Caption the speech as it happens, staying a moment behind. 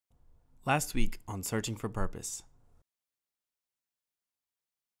Last week on Searching for Purpose.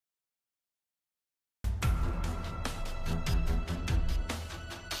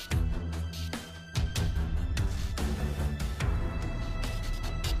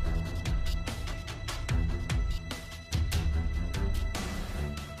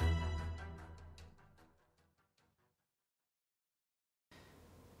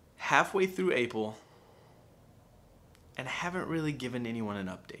 Halfway through April, and haven't really given anyone an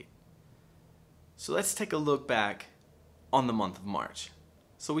update. So let's take a look back on the month of March.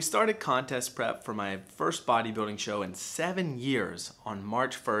 So we started contest prep for my first bodybuilding show in 7 years on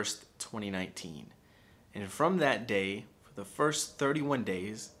March 1st, 2019. And from that day, for the first 31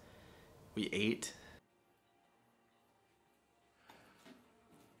 days, we ate.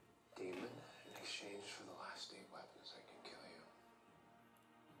 Demon, in exchange for the last 8 weapons, I can kill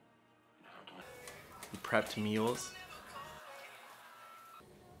you. We prepped meals.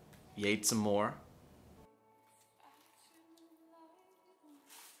 We ate some more.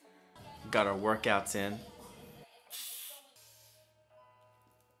 Got our workouts in.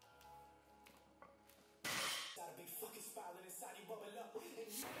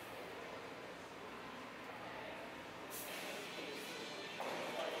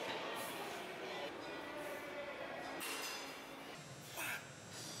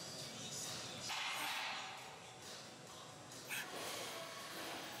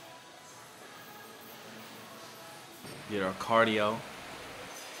 Did our cardio.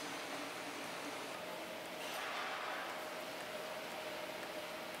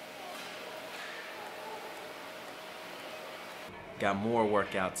 Got more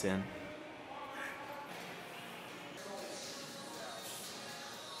workouts in.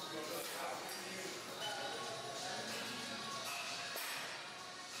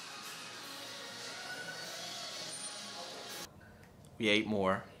 We ate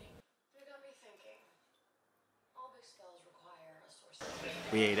more.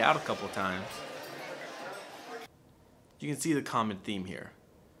 We ate out a couple times. You can see the common theme here.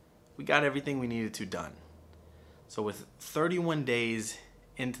 We got everything we needed to done. So with 31 days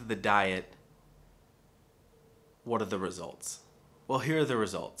into the diet, what are the results? Well, here are the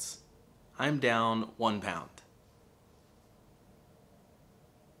results. I'm down 1 pound.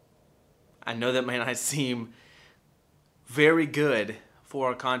 I know that may not seem very good for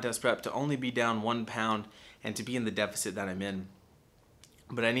a contest prep to only be down 1 pound and to be in the deficit that I'm in.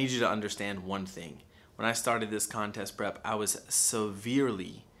 But I need you to understand one thing. When I started this contest prep, I was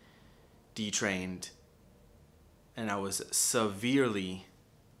severely detrained and I was severely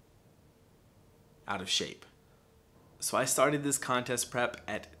out of shape. So I started this contest prep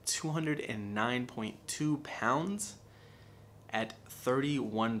at 209.2 pounds at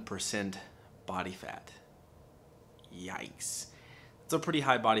 31% body fat. Yikes. It's a pretty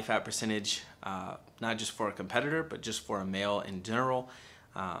high body fat percentage, not just for a competitor, but just for a male in general.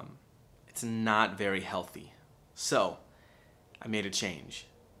 It's not very healthy. So I made a change.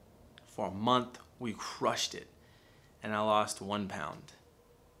 For a month, we crushed it, and I lost 1 pound.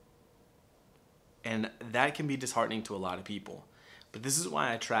 And that can be disheartening to a lot of people. But this is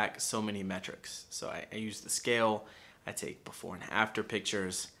why I track so many metrics. So I use the scale, I take before and after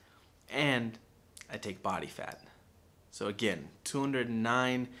pictures, and I take body fat. So again,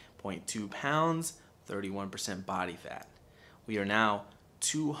 209.2 pounds, 31% body fat. We are now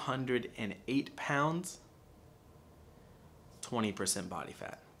 208 pounds, 20% body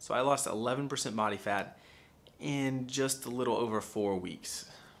fat. So I lost 11% body fat in just a little over 4 weeks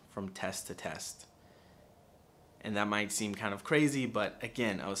from test to test. And that might seem kind of crazy, but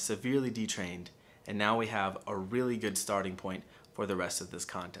again, I was severely detrained, and now we have a really good starting point for the rest of this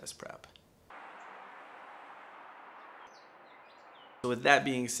contest prep. So with that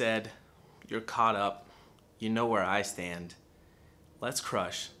being said, you're caught up, you know where I stand. Let's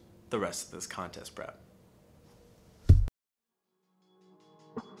crush the rest of this contest prep.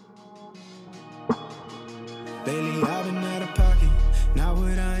 Lately I've been out of pocket, not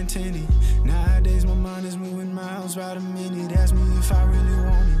what I intended. Nowadays my mind is moving miles by the minute. Ask me if I really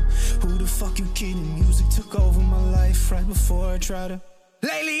want it. Who the fuck you kidding? Music took over my life right before I tried to.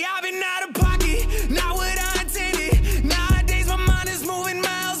 Lately I've been out of pocket, not what